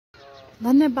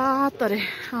धन्यवाद। अरे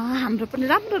हाम्रो पनि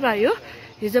राम्रो रह्यो,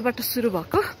 हिजोबाट सुरु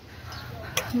भएको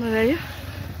रह्यो।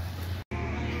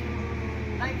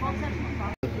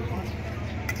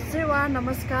 सेवा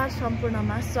नमस्कार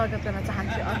सम्पूर्णमा स्वागत गर्न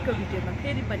चाहन्छु अर्को भिडियोमा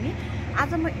फेरि पनि।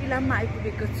 आज म इलाममा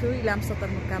आइपुगेको छु। इलाम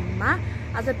सदरमुकाममा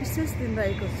आज विशेष दिन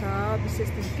रहेको छ। विशेष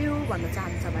दिन के हो भन्न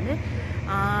चाहन्छ भने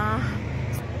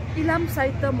इलाम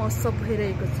साहित्य महोत्सव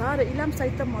भइरहेको छ र इलाम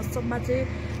साहित्य महोत्सवमा चाहिँ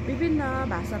विभिन्न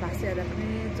भाषाभाषीहरूलाई पनि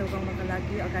जोगाउनको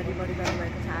लागि अगाडि बढिरहनु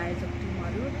भएको छ आयोजक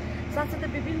टिमहरू। साथसाथै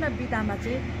विभिन्न विधामा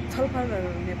चाहिँ छलफलहरू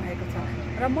हुने भएको छ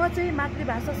र म चाहिँ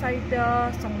मातृभाषा साहित्य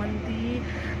सम्बन्धी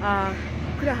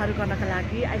कुराहरू गर्नका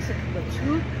लागि आइसकेको छु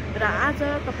र आज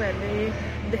तपाईँहरूले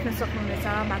देख्न सक्नुहुनेछ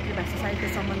मातृभाषा साहित्य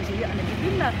सम्बन्धी अनि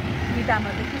विभिन्न विधामा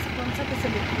देख्न सक्नुहुन्छ।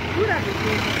 त्यसैले पुरा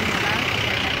भिडियो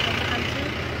चाहन्छु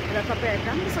र तपाईँहरू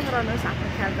राम्रोसँग रहनुहोस्, आफ्नो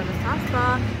ख्याल गर्नुहोस्। हस् त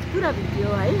पुरा भिडियो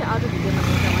है अरू भिडियोमा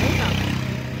भेटौँ है त।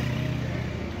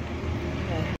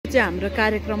 चाहिँ हाम्रो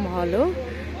कार्यक्रम हल हो।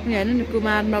 हेर्नु नि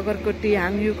कुमार नगरकोटी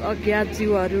हाङयुक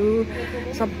अज्ञातज्यूहरू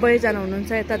सबैजना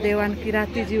हुनुहुन्छ। यता देवान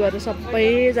किराँतीज्यूहरू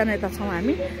सबैजना यता छौँ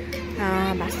हामी।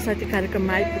 भाषा साहित्य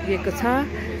कार्यक्रममा आइपुगेको छ।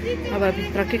 अब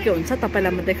भित्र के हुन्छ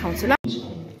तपाईँलाई म देखाउँछु ल।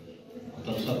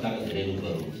 सत्ताका धेरै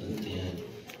रूपहरू हुन्छन्।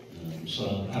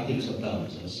 त्यहाँ आर्थिक सत्ता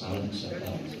हुन्छ, सामाजिक सत्ता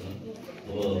हुन्छ।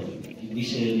 अब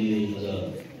विषयले अझ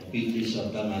पितृ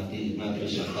सत्ता मातृ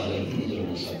सत्तालाई पनि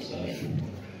जोड्न सक्छ।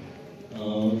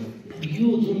 यो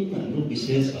जुन हाम्रो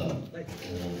विषय छ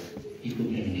इको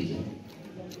फेमिनिजम,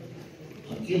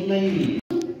 यसलाई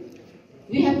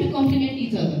we have two complement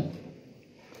each other.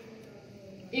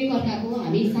 एक अर्काको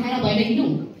हामी सहारा भएर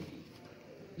हिँडौँ।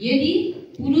 यदि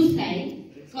पुरुषलाई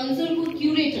कल्चरको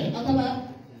क्युरेटर अथवा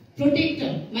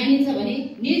प्रोटेक्टर मानिन्छ भने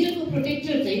नेचरको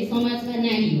प्रोटेक्टर चाहिँ समाजका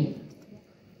नारी हो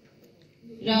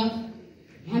र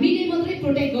हामीले मात्रै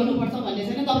प्रोटेक्ट गर्नुपर्छ भन्ने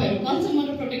छैन। तपाईँहरू कल्चर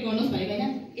मात्र प्रोटेक्ट गर्नुहोस् भनेको होइन।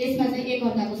 यसमा चाहिँ एक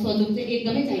अर्काको सहयोग चाहिँ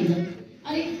एकदमै चाहिन्छ।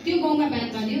 अनि त्यो गाउँमा बात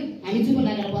बाँध्यो, हामी चुप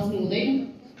लागेर बस्नु हुँदैन,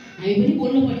 हामी पनि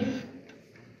बोल्नु पर्यो।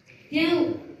 त्यहाँ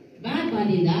बात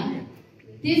बाँधिँदा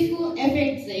त्यसको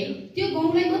एफेक्ट चाहिँ त्यो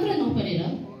गाउँलाई मात्र नपरेर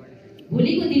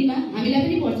भोलिको दिनमा हामीलाई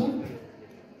पनि पर्छ।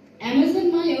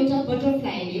 एमाजोनमा एउटा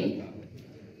बटरफ्लाईले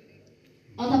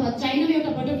अथवा चाइनामा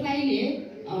एउटा बटरफ्लाईले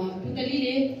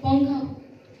पुतलीले पङ्ख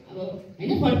अब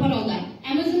होइन फडफडाउँदा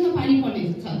एमाजोनमा पानी पर्ने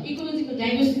छ। इकोलोजिकल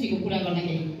डाइभर्सिटीको कुरा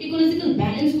गर्दाखेरि, इकोलोजिकल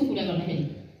ब्यालेन्सको कुरा गर्दाखेरि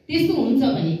त्यस्तो हुन्छ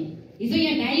भने हिजो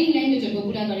यहाँ डाइङ ल्याङ्ग्वेजहरूको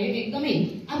कुरा गऱ्यो एकदमै।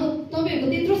 अब तपाईँहरूको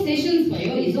त्यत्रो सेसन्स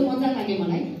भयो, हिजो मजा लाग्यो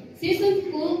मलाई।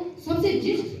 सेसन्सको सबसे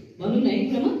जिस्ट भनौँ न है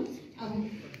कुरामा, अब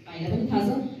भाइलाई पनि थाहा छ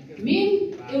मेन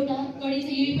एउटा कडी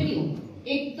चाहिँ यही पनि हो।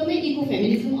 एकदमै इको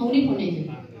फेमिनिजम आउनै पर्ने थियो।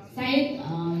 सायद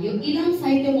यो इलाम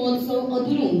साहित्य महोत्सव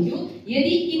अधुरो हुन्थ्यो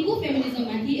यदि इको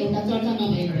फेमिनिजममाथि एउटा चर्चा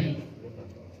नभएको भए।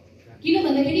 किन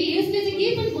भन्दाखेरि यसले चाहिँ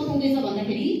के पनि बताउँदैछ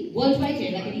भन्दाखेरि वर्ल्ड वाइड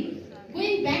हेर्दाखेरि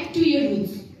going back to your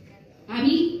roots,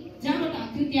 हामी जहाँबाट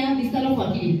आएको थियो त्यहाँ बिस्तारै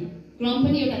फर्किने क्रम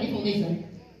पनि एउटा देखाउँदैछ।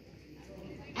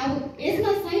 अब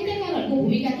यसमा साहित्यकारहरूको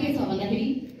भूमिका के छ भन्दाखेरि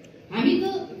हामी त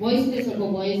भोइसलेसहरूको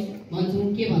भोइस भन्छौँ,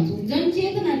 के भन्छौँ,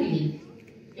 जनचेतना दिने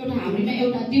एउटा हामीमा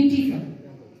एउटा ड्युटी छ,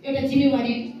 एउटा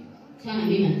जिम्मेवारी छ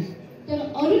हामीमा। तर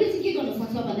अरूले चाहिँ के गर्न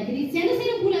सक्छ भन्दाखेरि सानो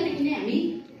सानो कुरादेखि नै हामी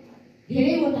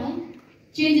धेरैवटा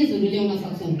चेन्जेसहरू ल्याउन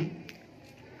सक्छौँ।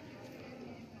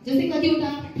 जस्तै कतिवटा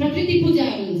प्रकृति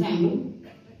पूजाहरू हुन्छ हाम्रो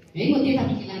है, म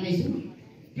त्यतापट्टि लाँदैछु।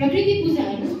 प्रकृति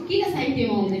पूजाहरू किन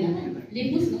साहित्यमा आउँदैन त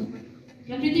लेख्नुहोस् न।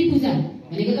 प्रकृति पूजा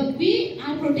भनेको त we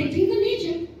are protecting the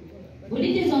nature. भोलि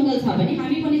त्यो जङ्गल छ भने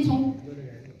हामी पनि छौँ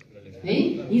है।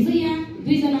 हिजो यहाँ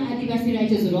दुईजना आदिवासी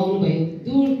राइटर्सहरू आउनुभयो,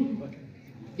 दूर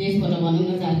देशबाट भनौँ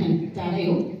न, झारखण्ड टाढै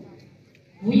हो।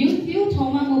 यो त्यो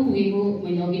ठाउँमा म पुगेको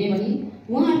मैले अघि नै भने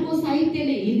उहाँहरूको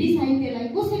साहित्यले हिन्दी साहित्यलाई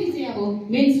कसरी चाहिँ अब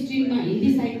मेन स्ट्रिममा हिन्दी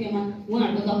साहित्यमा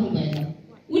उहाँहरूको दखल भएर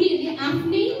उनीहरूले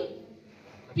आफ्नै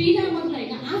पीडा मात्र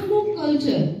होइन आफ्नो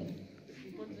कल्चर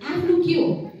आफ्नो के हो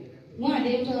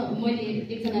उहाँहरूले एउटा मैले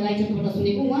एकजना राइटरबाट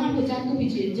सुनेको उहाँहरूको जातको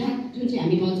पछि जात जुन चाहिँ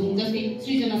हामी भन्छौँ, जस्तै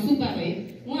सृजना सुब्बा भयो,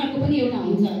 उहाँहरूको पनि एउटा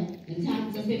हुन्छ जात,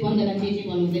 जस्तै बन्दरा चेटी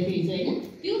भन्नुहुँदाखेरि चाहिँ होइन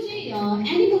त्यो चाहिँ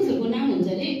एनिमल्सहरूको नाम हुन्छ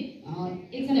अरे।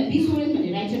 एकजना बी सोरेन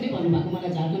भन्ने राइटरले भन्नुभएको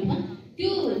मलाई झारखण्डमा, त्यो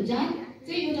जात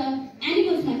चाहिँ एउटा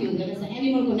एनिमल्समाथि हुँदो रहेछ,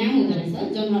 एनिमलको नाम हुँदो रहेछ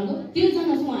जनावरको, त्यो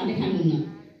जनावर चाहिँ उहाँहरूले खानुहुन्न,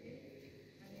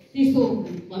 त्यस्तो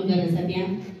भन्दो रहेछ त्यहाँ।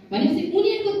 भनेपछि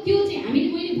उनीहरूको त्यो चाहिँ हामीले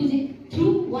मैले बुझेँ थ्रु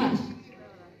वाट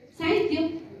साहित्य,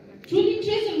 थ्रु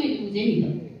लिट्रेचर मैले बुझेँ नि त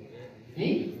है।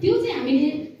 त्यो चाहिँ हामीले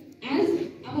एज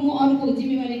अब म अरूको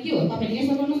जिम्मेवारी के हो तपाईँले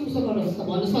यसो गर्नुहोस् उसो गर्नुहोस् त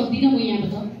भन्नु सक्दिनँ म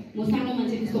यहाँबाट, म सानो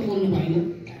मान्छे त्यस्तो बोल्नु भएन।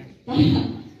 तर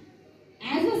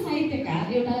एज अ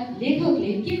साहित्यकार एउटा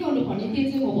लेखकले के गर्नुपर्ने त्यो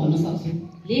चाहिँ म भन्न सक्छु।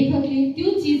 लेखकले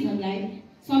त्यो चिजहरूलाई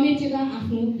समेटेर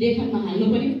आफ्नो लेखनमा हाल्नु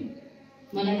पर्यो।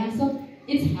 मलाई लाग्छ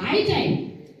इट्स हाई टाइम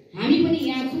हामी पनि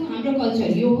यहाँ छौँ, हाम्रो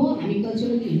कल्चर यो हो, हामी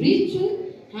कल्चरली रिच छौँ,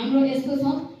 हाम्रो यस्तो छ।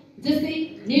 जस्तै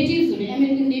नेटिभ्सहरू,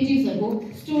 अमेरिकन नेटिभ्सहरूको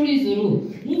स्टोरिजहरू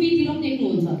मुभीतिर पनि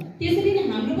देख्नुहुन्छ, त्यसरी नै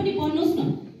हाम्रो पनि बन्नुहोस् न।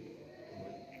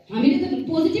 हामीले त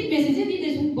पोजिटिभ मेसेजै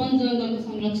दिँदैछौँ, वन जङ्गलको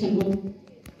संरक्षणको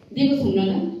दिएको छौँ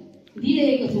न,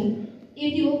 दिइरहेको छौँ।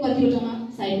 यति हो, कतिवटामा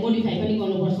सायद मोडिफाई पनि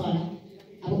गर्नुपर्छ होला।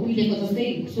 अब उहिलेको जस्तै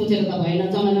सोचेर त भएन,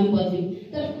 जमाना पनि बद्ल्यो।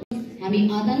 तर हामी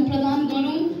आदान प्रदान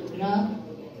गरौँ र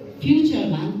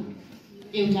फ्युचरमा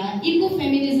एउटा इको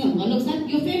फेमिनिजम भन्नुहोस् न,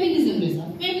 यो फेमिनिजम रहेछ,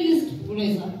 फेमिनिस्ट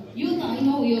रहेछ। यो त होइन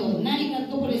यो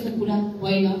नारीवादको पो रहेछ कुरा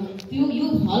होइन। त्यो यो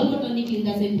हलबाट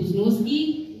निक्लिँदा चाहिँ बुझ्नुहोस् कि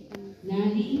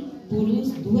नारी पुरुष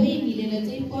दुवै मिलेर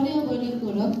चाहिँ पर्यावरणको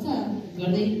रक्षा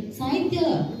गर्दै साहित्य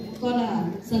कला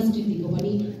संस्कृतिको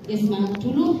पनि यसमा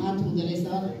ठुलो हात हुँदो रहेछ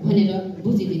भनेर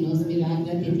बुझिदिनुहोस्। मेरो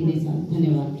आग्रह त्यति नै छ।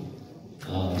 धन्यवाद।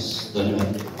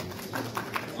 धन्यवाद।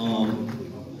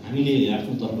 हामीले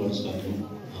आफ्नो तर्फबाट सक्यौँ।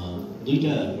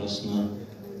 दुईटा प्रश्न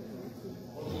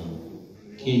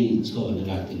केही छ भने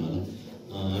राख्दिनु होला।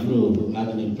 हाम्रो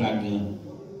आदरणीय प्राज्ञ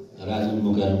राजन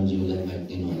मुकारुङज्यूलाई माइक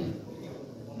दिनु होला।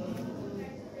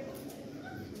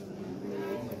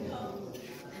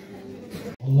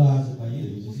 आज पाइयो,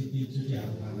 हिजो चाहिँ 3 चोटि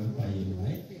हात माग्न पाइएको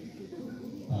है।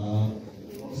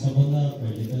 सबभन्दा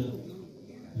पहिले त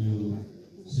यो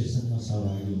सेसनमा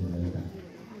सहभागी हुनुभएका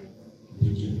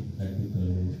भिडियो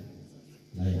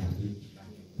व्यक्तित्वहरूलाई हार्दिक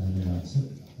धन्यवाद छ,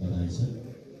 बधाई छ।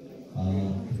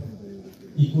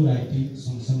 इको राइटिङ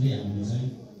सँगसँगै हामीले चाहिँ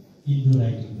इन्डो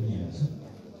राइटिङ पनि हेर्छ।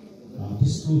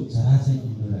 त्यसको जरा चाहिँ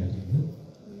इन्डो राइटिङ हो।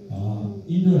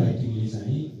 इन्डो राइटिङले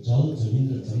चाहिँ जल जमिन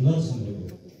र जङ्गलसँगको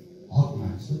हक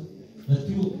माग्छ र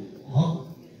त्यो हक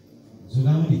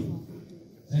जोगाउने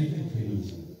चाहिँ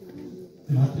फेमिनिजम,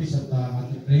 त्यो मातृसत्ता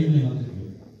मातृ प्रेमले मात्रै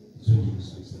जोगिन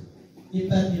सक्छ।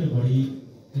 यतातिर बढी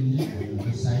केन्द्रित भयो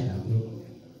भने सायद हाम्रो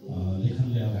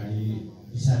लेखनले अगाडि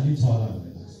दिशा लिन्छ होला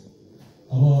भन्ने लाग्छ।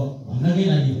 अब भन्नकै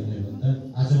लागि भन्ने हो भने त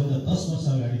आजभन्दा 10 वर्ष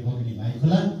अगाडि बग्ने माई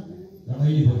खोला र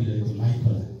अहिले बगिरहेको माई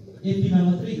खोला, यतिमा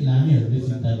मात्रै इलामीहरूले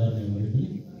चिन्ता गर्ने हो भने पनि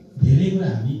धेरै कुरा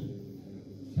हामी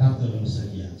प्राप्त गर्न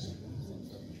सकिहाल्छौँ।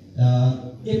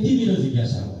 यति मेरो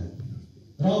जिज्ञासा भयो।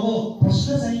 र अब प्रश्न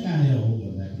चाहिँ कहाँनिर हो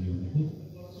भन्दाखेरि भनेको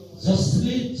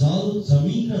जसले जल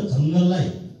जमिन र जङ्गललाई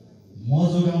म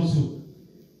जोगाउँछु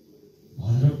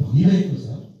भनेर भनिरहेको छ,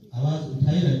 आवाज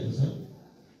उठाइरहेको छ,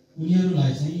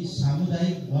 उनीहरूलाई चाहिँ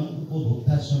सामुदायिक वन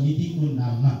उपभोक्ता समितिको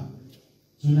नाममा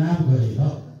चुनाव गरेर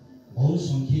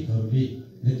बहुसङ्ख्यकहरूले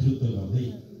नेतृत्व गर्दै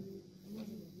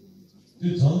त्यो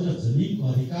जल र जमिनको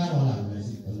अधिकारवालाहरूलाई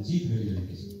चाहिँ वञ्चित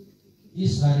गरिरहेको छ।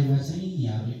 यसबारेमा चाहिँ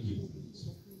यहाँहरूले के भन्नुहुन्छ?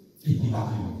 यति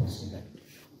मात्रै हो प्रश्न।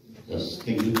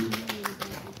 Thank you.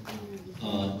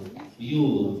 यो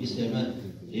विषयमा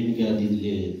रेमिका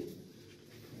दिदीले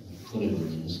थोरै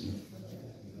भनिदिनुहोस् न।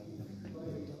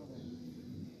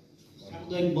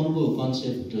 सामुदायिक वनको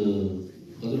कन्सेप्ट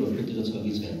हजुरहरूकोतिर छ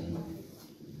कि छैन?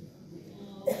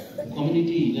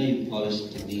 कम्युनिटीलाई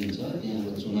फरेस्ट दिइन्छ, त्यहाँ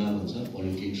चुनाव हुन्छ,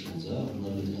 पोलिटिक्स हुन्छ,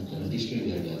 उनीहरूले त्यहाँ डिस्ट्रिक्ट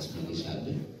गरिरहेको छ मेरो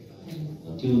हिसाबले।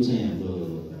 त्यो चाहिँ हाम्रो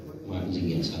उहाँको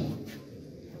जिज्ञासा हो।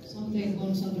 सामुदायिक वन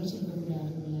संरक्षणको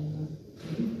कुराहरूलाई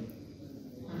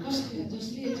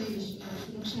जसले चाहिँ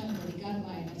सुरक्षा अधिकार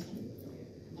पाएका छन्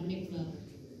भन्ने कुरा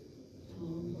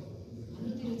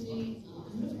हाम्रोतिर चाहिँ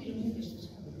हाम्रोतिर पनि त्यस्तो छ।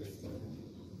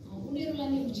 उनीहरूलाई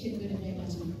नै उच्छेद गरिरहेका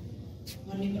छन्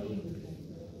भन्ने पनि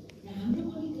र हाम्रो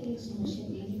पनि त एक समस्या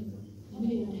यही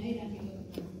हामीले उठाइराखेका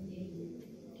कुरा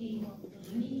कि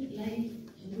हामीलाई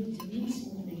हाम्रो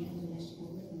जमिनसँग नै हामीलाई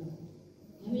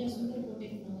सुन्दर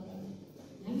प्रोटेक्ट नगरेर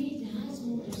हामी जहाँ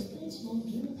छौँ जस्तै छौँ,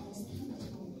 जुन अवस्थामा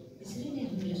छौँ त्यसरी नै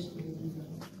हामीलाई सम्बोधन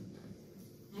गरौँ।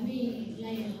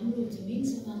 हामीलाई हाम्रो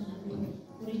जमिनसँग हाम्रो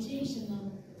परिचयसँग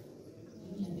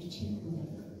हामीलाई विच्छेद हुँदैन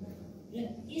र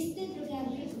यस्तै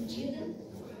प्रकारले उच्छेदन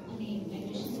अनि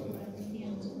माइग्रेसनको कुरा पनि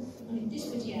आउँछ अनि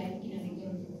त्यसपछि आयो किनभने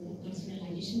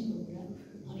कन्सर्नलाइजेसनको कुरा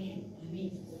अनि हामी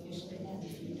यो सबैलाई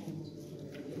मेटाउँछौँ।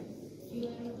 यो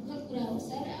एउटा दुःखद कुरा हो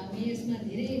सर। हामी यसमा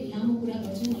धेरै लामो कुरा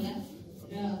गर्छौँ होला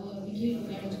र अब बिजुलीको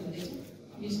गाडो छोड्दैछ,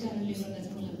 यस कारणले गर्दा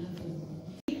चाहिँ मलाई माफ गर्नु।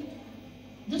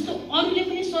 जस्तो अरूले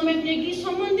पनि समेट्ने कि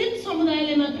सम्बन्धित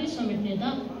समुदायले मात्रै समेट्ने त?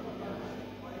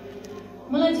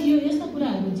 मलाई चाहिँ यो यस्ता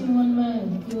कुराहरू चाहिँ मनमा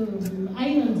त्यो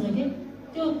आइरहन्छ कि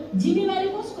त्यो जिम्मेवारी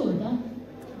कसको हो त?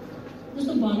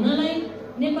 जस्तो भन्नलाई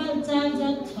नेपाल 4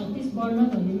 जात 36 वर्ण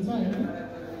भनिन्छ होइन,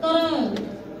 तर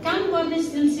काम गर्ने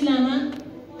सिलसिलामा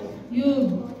यो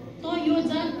त यो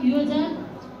जात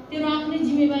तेरो आफ्नै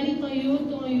जिम्मेवारी त यो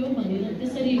भनेर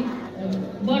त्यसरी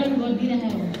वर्णन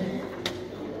गरिदिइरहेको हुन्छ।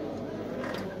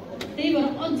 त्यही भएर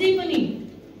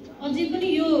अझै पनि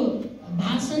यो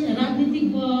भाषण, राजनीतिक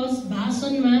बहस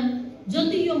भाषणमा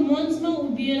त्यो मञ्चमा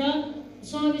उभिएर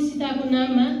समावेशिताको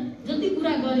नाममा जति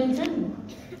कुरा गरिन्छ नि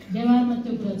व्यवहारमा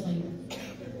त्यो कुरा छैन।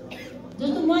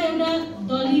 जस्तो म एउटा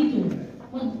दलित हो,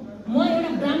 म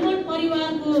एउटा ब्राह्मण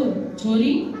परिवारको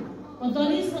छोरी, म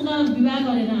दलितसँग विवाह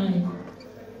गरेर आएँ।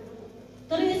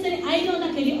 तर यसरी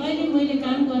आइरहँदाखेरि अहिले मैले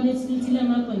काम गर्ने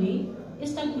सिलसिलामा पनि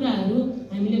यस्ता कुराहरू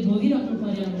हामीले भोगिराख्नु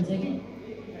पर्यो हुन्छ क्या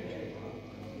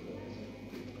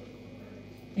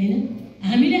हैन।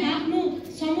 हामीले आफ्नो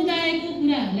समुदायको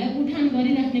कुराहरूलाई उठान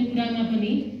गरिराख्ने कुरामा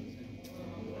पनि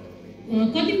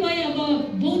कतिपय अब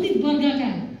बौद्धिक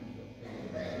वर्गका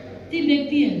ती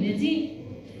व्यक्तिहरूले चाहिँ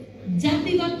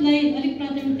जातिगतलाई अलिक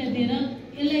प्राथमिकता दिएर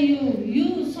यसलाई यो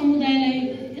समुदायलाई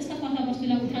यस्ता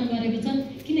कथावस्तुलाई उठान गरेको छ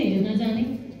किन हेर्न जाने,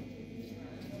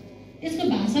 यसको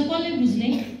भाषा कसले बुझ्ने,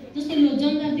 जस्तो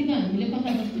जनजातिको हामीले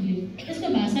कथावस्तु लियौँ, यसको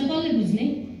भाषा कसले बुझ्ने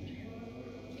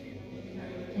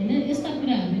हैन। यस्ता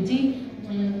कुराहरू चाहिँ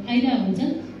आइरहेको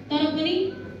हुन्छन्। तर पनि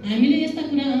हामीले यस्ता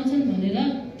कुरा आउँछन् भनेर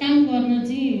काम गर्न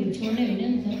चाहिँ छोड्ने होइन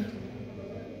नि त।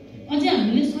 अझै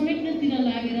हामीले समेट्नतिर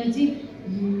लागेर चाहिँ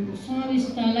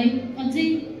समावेशितालाई अझै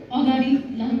अगाडि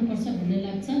लानुपर्छ भन्ने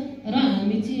लाग्छ र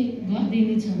हामी चाहिँ गर्दै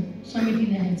नै छौँ,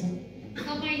 समेटिरहेका छौँ।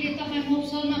 तपाईँ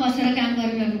मोक्सलमा बसेर काम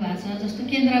गरिरहनु भएको छ, जस्तो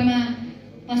केन्द्रमा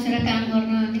बसेर काम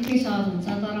गर्न निकै सहज हुन्छ,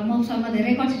 तर मोक्सलमा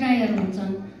धेरै कठिनाइहरू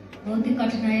हुन्छन्, भौतिक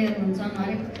कठिनाइहरू हुन्छन्।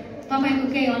 हरेक तपाईँको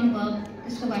केही अनुभव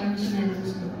त्यसको बारेमा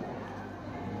सुनाइदिनुहोस् न।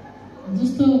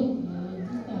 जस्तो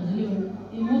हजुरले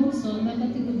यो मोक्सलमा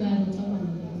कतिको गाह्रो छ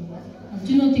भन्दाखेरि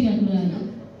चुनौतीका कुराहरू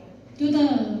त्यो त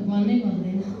भन्नै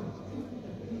पर्दैन।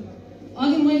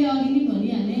 मैले अघि नै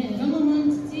भनिहालेँ,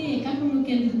 रङ्गमञ्च चाहिँ काठमाडौँ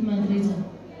केन्द्रित मात्रै छ।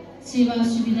 सेवा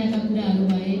सुविधाका कुराहरू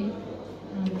भए,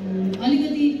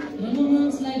 अलिकति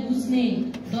रङ्गमञ्चलाई बुझ्ने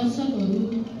दर्शकहरू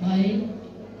भए,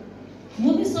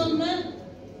 मोक्सलमा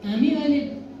हामी अहिले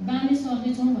बाँड्ने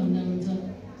सर्दैछौँ भन्दा हुन्छ।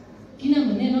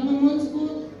 किनभने रङ्गमञ्चको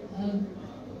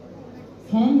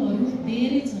फर्महरू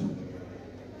धेरै छन्।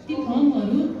 ती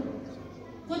फर्महरू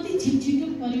कति छिटो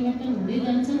परिवर्तन हुँदै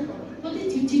जान्छन्, कति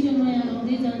छिटो नयाँ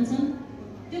आउँदै जान्छन्।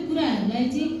 त्यो कुराहरूलाई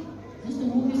चाहिँ जस्तो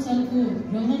मोक्सलको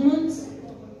रङ्गमञ्च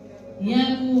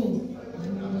यहाँको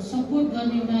सपोर्ट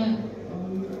गर्ने एउटा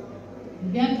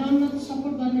ब्याकग्राउन्डमा त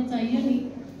सपोर्ट गर्ने चाहियो नि।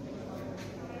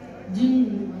 जुन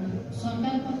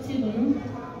सरकार पक्ष भनौँ,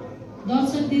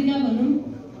 दर्शक दीर्घ भनौँ,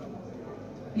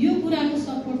 यो कुराको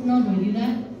सपोर्ट नभइदिँदा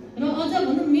र अझ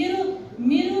भनौँ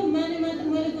मेरो मानेमा त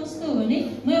मैले कस्तो हो भने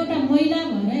म एउटा महिला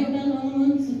भएर एउटा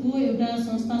रङ्गमञ्चको एउटा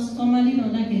संस्था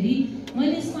सम्हालिरहँदाखेरि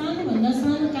मैले सानोभन्दा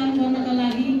सानो काम गर्नका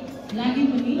लागि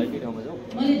पनि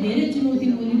मैले धेरै चुनौती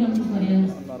बोलिरहनु पर्ने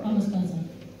अवस्था छ।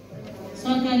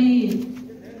 सरकारी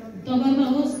तवरमा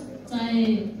होस् चाहे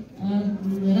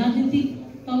राजनीतिक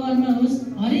तवरमा होस्,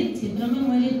 हरेक क्षेत्रमा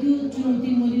मैले त्यो चुनौती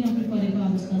बोलिरहनु परेको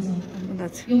अवस्था छ।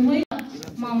 यो म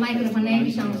माइक्रोफोन नै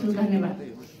बिसाउँछु। धन्यवाद।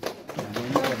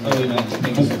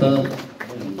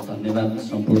 धन्यवाद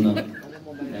सम्पूर्ण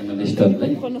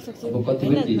प्यानलिस्टहरूलाई। अब कति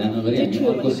पनि ढिला नगरी हामी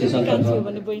अर्को सेसनतर्फ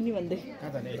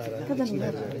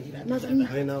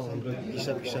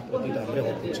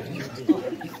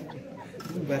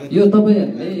यो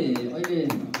तपाईँहरूले अहिले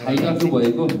खाइराख्नु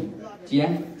भएको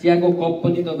चियाको कप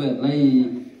पनि तपाईँहरूलाई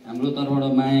हाम्रो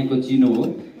तर्फबाट मायाको चिनो हो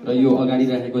र यो अगाडि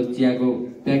राखेको चियाको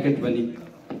प्याकेट पनि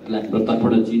हाम्रो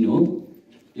तर्फबाट चिनो हो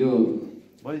यो।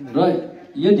 र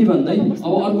यति भन्दै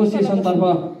अब अर्को सेसनतर्फ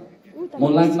म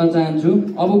लाग्न चाहन्छु।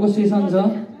 अबको सेसन छ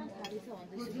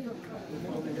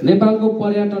नेपालको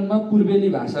पर्यटनमा पूर्वेली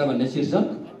भाषा भन्ने शीर्षक।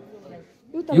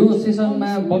 यो सेसनमा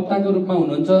वक्ताको रूपमा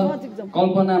हुनुहुन्छ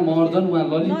कल्पना महर्जन, उहाँ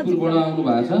ललितपुरबाट आउनु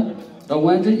भएको छ र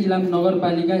उहाँ चाहिँ इलाम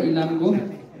नगरपालिका इलामको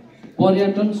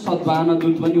पर्यटन सद्भावना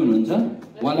दूत पनि हुनुहुन्छ।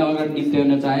 उहाँलाई अगाडि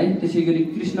निम्त्याउन चाहे। त्यसै गरी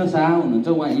कृष्ण शाह हुनुहुन्छ,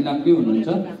 उहाँ इलामकै हुनुहुन्छ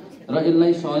र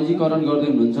यसलाई सहजीकरण गर्दै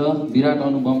हुनुहुन्छ विराट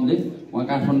अनुभवले, उहाँ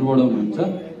काठमाडौँबाट हुनुहुन्छ।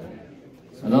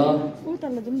 र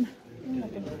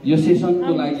यो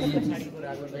सेसनको लागि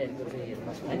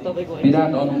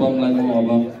विराट अनुभवलाई म अब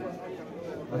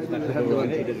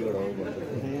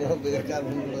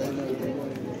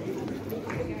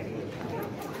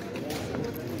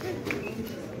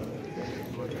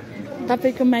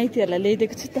तपाईँको माइतीहरूलाई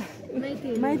ल्याइदिएको छु त।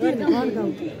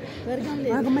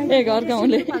 घर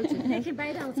गाउँले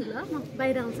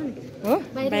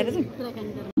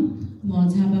म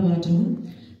झापाबाट हुँ।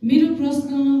 मेरो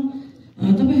प्रश्न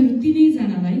तपाईँहरू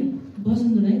तिनैजनालाई,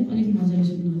 वसन्तलाई अलिक मजाले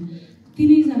सुन्नु,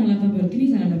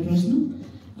 तिनैजनालाई प्रश्न।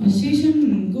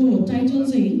 सेसनको टाइटल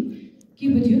चाहिँ के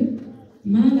पो थियो?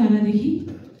 महाभारतदेखि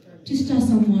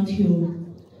टिस्टासम्म थियो,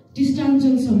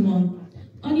 टिस्टाञ्चलसम्म।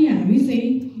 अनि हामी चाहिँ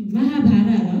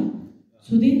महाभारत र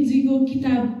सुदेनजीको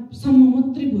किताबसम्म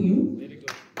मात्रै गयौँ।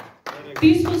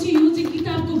 त्यसपछि यो चाहिँ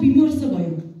किताबको विमर्श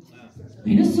भयो।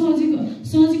 होइन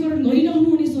सहजीकरण गरिरहनु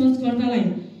हुने सहजकर्तालाई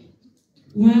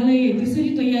उहाँले त्यसरी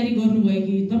तयारी गर्नुभयो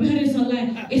कि तपाईँहरूले सल्लाह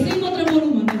यसै मात्र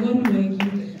गरौँ भनेर गर्नुभयो कि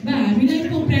बा हामीलाई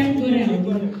पो प्रायोरिट गरे हो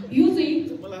यो चाहिँ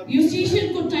यो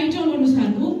सेसनको टाइटल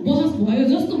अनुसारको बहस भयो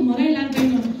जस्तो मलाई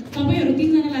लाग्दैन। तपाईँहरू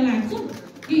तीनजनालाई लाग्छ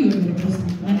के हो मेरो प्रश्न?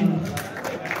 धन्यवाद।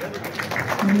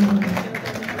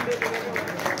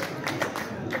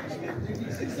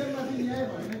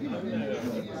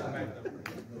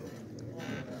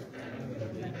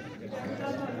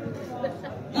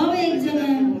 अब एकजना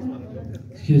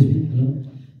एक्सक्युज मी, हेलो,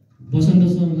 बसन्त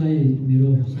सरलाई मेरो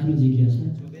सानो जिज्ञासा।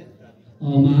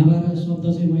 महाभारत शब्द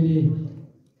चाहिँ मैले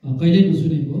कहिल्यै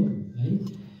नसुनेको है,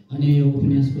 अनि यो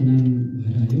उपन्यासको नाम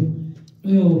भएर आयो र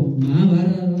यो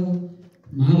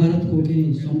महाभारतको केही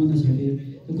सम्बन्ध छ कि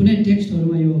कुनै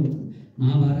टेक्स्टहरूमा यो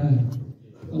महाभारत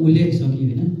उल्लेख छ कि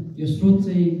होइन? यो स्रोत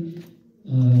चाहिँ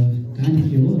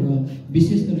कहाँदेखि हो र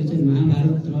विशेष गरेर चाहिँ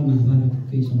महाभारत र महाभारतको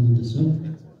केही सम्बन्ध छ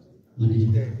भने?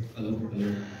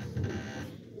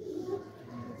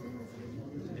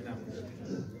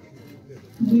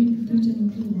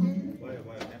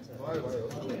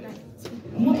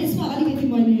 म यसमा अलिकति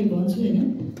मैले भन्छु होइन,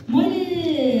 मैले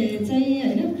चाहिँ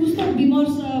होइन पुस्तक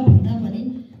विमर्श भन्दा पनि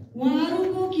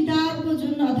उहाँहरूको किताबको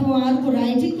जुन अथवा उहाँहरूको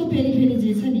राइटिङको फेरि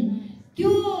जे छ नि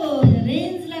त्यो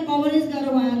रेन्जलाई कभरेज गरेर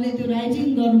उहाँहरूले त्यो राइटिङ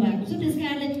गर्नुभएको छ। त्यस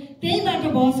कारणले त्यहीबाट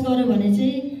बहस गर्यो भने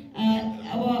चाहिँ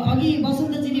अब अघि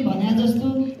बसन्तजीले भने जस्तो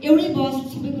एउटै बहस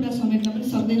सबै कुरा समेट्न पनि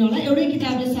सक्दैन होला, एउटै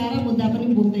किताबले सारा मुद्दा पनि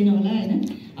बोक्दैन होला होइन।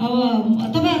 अब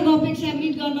तपाईँहरूको अपेक्षा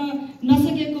मिट गर्न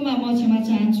नसकेकोमा म क्षमा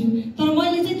चाहन्छु, तर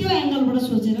मैले चाहिँ त्यो एङ्गलबाट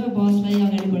सोचेर बहसलाई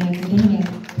अगाडि बढाएको। धन्यवाद।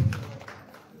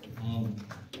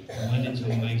 मैले जो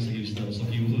मागिसकेपछि त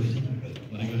सकिएको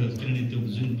भनेको, किनभने त्यो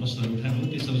जुन प्रश्नहरू उठाएको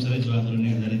त्यस अनुसारै जवाबहरू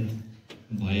निर्धारित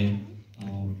भए।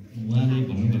 उहाँले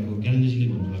भन्नुभएको, ज्ञानेन्द्रजीले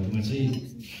भन्नुभएकोमा चाहिँ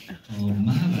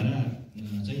महाभारत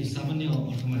चाहिँ सामान्य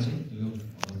अर्थमा चाहिँ यो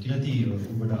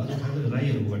किराँतीहरूबाट अथवा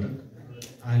राईहरूबाट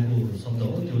आएको शब्द हो।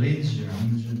 त्यो रेन्ज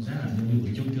जहाँ हामीले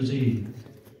हुर्क्यौँ त्यो चाहिँ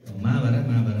महाभारत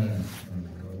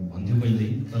भन्थ्यो पहिल्यै।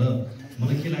 तर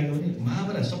मलाई के लाग्यो भने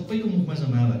महाभारत सबैको मुखमा छ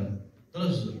महाभारत, तर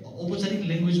औपचारिक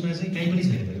ल्याङ्ग्वेजमा चाहिँ कहीँ पनि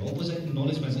छैन, औपचारिक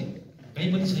नलेजमा चाहिँ कहीँ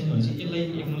पनि छैन भने चाहिँ यसलाई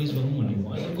एक्नोलेज गरौँ भनेको।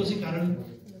 अर्को चाहिँ कारण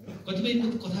कतिपय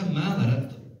कथा महाभारत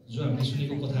जो हामीले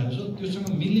सुनेको कथाहरू छ त्योसँग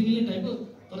मिल्ने टाइपको,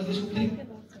 तर त्यसको फेरि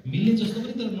मिल्ने जस्तो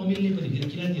पनि तर नमिल्ने पनि। फेरि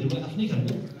किराँतीहरूको आफ्नै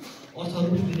खालको अर्थहरू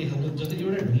पनि मिल्ने खालको। जस्तै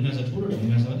एउटा ढुङ्गा छ, ठुलो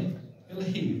ढुङ्गा छ भने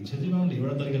त्यसलाई छेत्री बाहुनले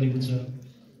एउटा तरिकाले बुझ्छ,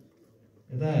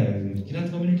 यता किराँत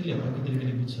कम्युनिटीले अर्को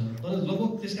तरिकाले बुझ्छ, तर लगभग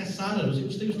त्यसका सारहरू चाहिँ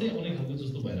उस्तै अनेक खालको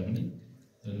जस्तो भएर पनि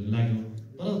लाग्यो।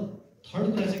 तर थर्ड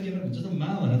कुरा चाहिँ के भन्छ त,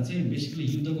 महाभारत चाहिँ बेसिकली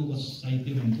युद्धको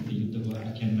साहित्य मानिन्छ, त्यो युद्धको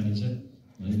आख्यान मानिन्छ।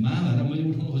 महाभारत मैले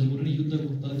उठाउनु खोजेको पनि युद्धको,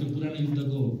 तर त्यो पुरानो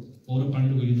युद्धको कौरव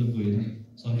पाण्डवको युद्धको होइन,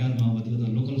 सरकार माओवादी अथवा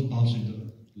लोकल पावर सेन्टर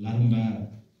लारुम्बा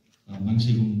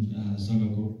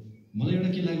माङ्सेबुङसँगको। मलाई एउटा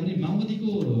के लाग्यो भने माओवादीको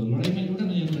लडाइँमा एउटा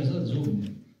नयाँ कुरा छ जो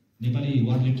नेपाली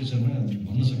वार लिटरेचरमा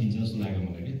भन्न सकिन्छ जस्तो लाग्यो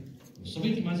मलाई कि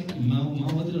सबैमा चाहिँ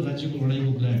माओवादी र राज्यको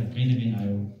लडाइँको कुरा कहीँ न कहीँ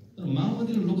आयो, तर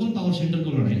माओवादी र लोकल पावर सेन्टरको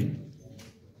लडाइँ,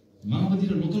 माओवादी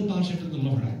र लोकल पावर सेन्टरको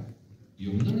लफडा यो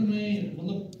भन्दा नयाँ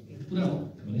मतलब कुरा हो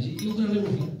भनेपछि यो कुरालाई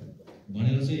उठ्नु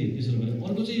भनेर चाहिँ त्यसो गरेर।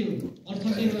 अर्को चाहिँ अर्थ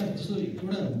चाहिँ एउटा जस्तो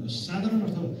एउटा साधारण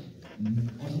अर्थ त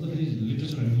फेरि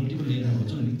लिटरेचर हामी मल्टिपल लिएर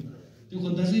खोज्छौँ नि, त्यो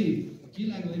खोज्दा चाहिँ के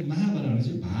लाग्यो भने महाभारत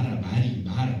चाहिँ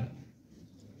भारा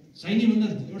चाहिने भन्दा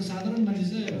एउटा साधारण मान्छे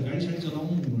चाहिँ गाडी साडी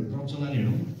चलाउँ, ट्रक चलाएर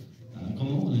हिँडौँ,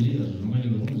 कमाउँ, अलिअलि रमाइलो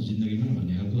गरौँ जिन्दगीमा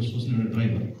भन्ने खालको सोच्ने एउटा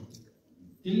ड्राइभर,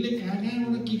 त्यसले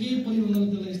कहाँबाट के परिबन्धन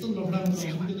त्यसलाई यस्तो लफडा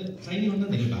त्यसलाई चाहिने भन्दा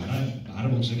धेरै भार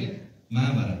बोक्छ क्या।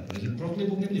 महाभारत ट्रकले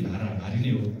बोक्ने पनि भारी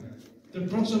नै हो। त्यो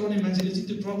ट्रक चलाउने मान्छेले चाहिँ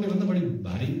त्यो ट्रकले भन्दा बढी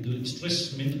भारी स्ट्रेस,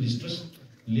 मेन्टल स्ट्रेस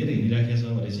लिएर हिँडिराखेको छ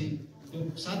भने चाहिँ त्यो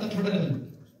 7-8वटा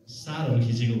सारहरू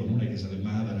खिचेको भनौँ न त्यसरी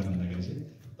महाभारत भन्दाखेरि चाहिँ।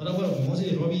 तर अब म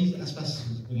चाहिँ रवि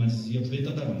आसपासको मान्छे, यो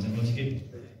प्रेतता भन्छ नजिकै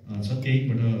छ,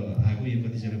 त्यहीँबाट आएको यो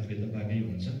कतिजना प्रेतताकै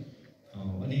हुनुहुन्छ।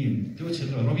 अनि त्यो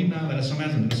क्षेत्र रवि महाभारत समाज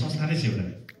भनेको संस्था नै छ एउटा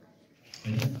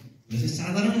होइन, चाहिँ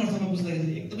साधारण अर्थमा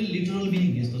बुझ्दाखेरि एकदमै लिटरल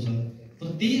मिनिङ यस्तो छ। तर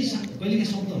त्यही कहिलेकाहीँ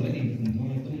शब्दहरूलाई नि म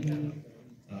एकदम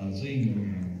चाहिँ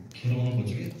खेलाउन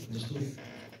खोज्छु क्या। जस्तो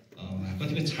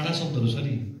कतिपय छाडा शब्दहरू छ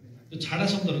नि, त्यो छाडा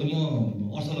शब्दहरूको म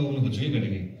अर्थ लगाउन खोज्छु क्या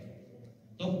कहिलेकाहीँ।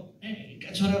 त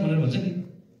छोरा भनेर भन्छ नि,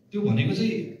 त्यो भनेको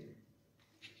चाहिँ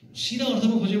सिधा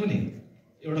अर्थमा खोज्यो भने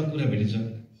एउटा कुरा भेटिन्छ,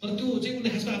 तर त्यो चाहिँ उसले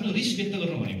खासमा आफ्नो रिस व्यक्त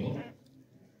गर्न भनेको हो।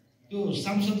 त्यो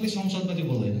सांसदले संसदमा त्यो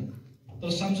बोल्दैन, तर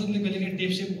सांसदले कहिलेकाहीँ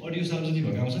टेपसेप अडियो सार्वजनिक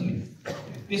भएको आउँछ नि,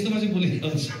 त्यस्तोमा चाहिँ बोलेको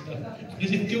हुन्छ।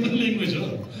 त्यो पनि ल्याङ्ग्वेज हो,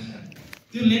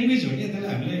 त्यो ल्याङ्ग्वेज हो क्या। त्यसलाई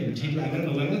हामीलाई ठिक लाग्ला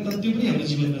नलाग्ला, तर त्यो पनि हाम्रो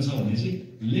जीवनमा छ भने चाहिँ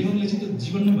लेखकले चाहिँ त्यो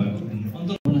जीवनमा भएको अन्त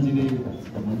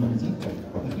भन्नुहुन्छ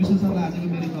विश्व सरलाई आजको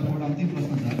मेरो तर्फबाट अन्तिम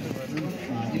प्रश्न छ।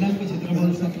 इलामको क्षेत्रफल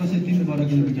 1703 वर्ग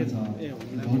किलोमिटर छ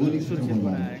भौगोलिक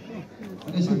क्षेत्रफल।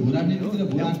 र यसको भू-राजनीतिक र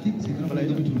भू-आर्थिक क्षेत्रफल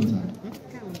एकदमै ठुलो छ।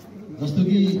 जस्तो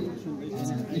कि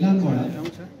इलामबाट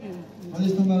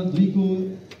प्रदेश नम्बर 2 को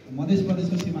मध्य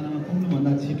प्रदेशको सिमानामा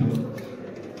पुग्नुभन्दा छिटो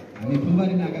हामी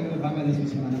फुलबारी नाकाको बङ्गलादेशको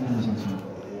सिमाना पुग्न सक्छौँ।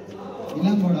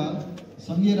 इलामबाट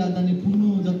सङ्घीय राजधानी पुग्नु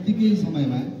जत्तिकै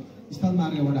समयमा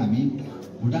स्थलमार्गबाट हामी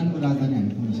भुटानको राजधानी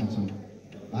हामी पुग्न सक्छौँ।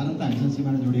 भारत त हामीसँग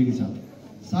सिमाना जोडिएकै छ।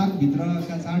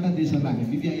 सार्कभित्रका 4टा देशहरूलाई हामी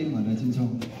BBIN भनेर चिन्छौँ,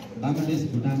 बङ्गलादेश,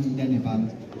 भुटान, इन्डिया, नेपाल।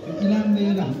 यो इलामले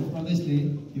र हाम्रो प्रदेशले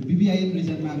यो BBIN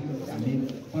रिजनमा हामी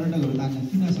पर्यटकहरू तान्न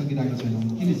किन सकिरहेको छैनौँ,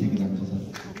 किन सकिरहेको छ सर?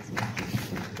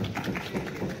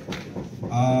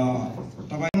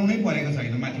 तपाईँ नै परेको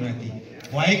छैन माथि माथि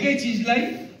भएकै चिजलाई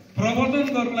प्रवर्धन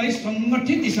गर्नलाई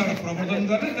सङ्गठित हिसाबबाट प्रवर्धन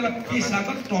गर्ने त्यसलाई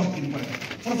पेसागत टच दिनु पर्यो।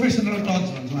 प्रोफेसनल टच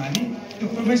भन्छौँ हामी। त्यो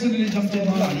प्रोफेसनलिजम चाहिँ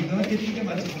नहालिकन त्यतिकै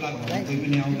मान्छे बोलाएको कोही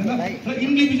पनि आउँदैन र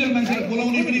इन्डिभिजुअल मान्छेलाई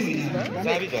बोलाउने पनि होइन।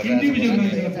 इन्डिभिजुअल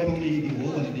मान्छेलाई बोलाउने यदि हो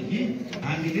भनेदेखि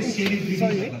हामीले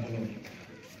सेलिब्रिटीहरूलाई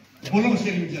बोलाउँ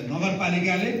सेलिब्रिटी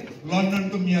नगरपालिकाले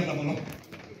लन्डनको मेयरलाई बोलाउँ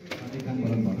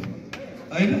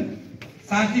होइन,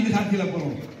 साथीले साथीलाई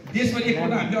बोलाउँ। देशभरि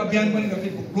एकपल्ट हामीले अभियान पनि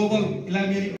गर्थ्यौँ ग्लोबल इलामेरी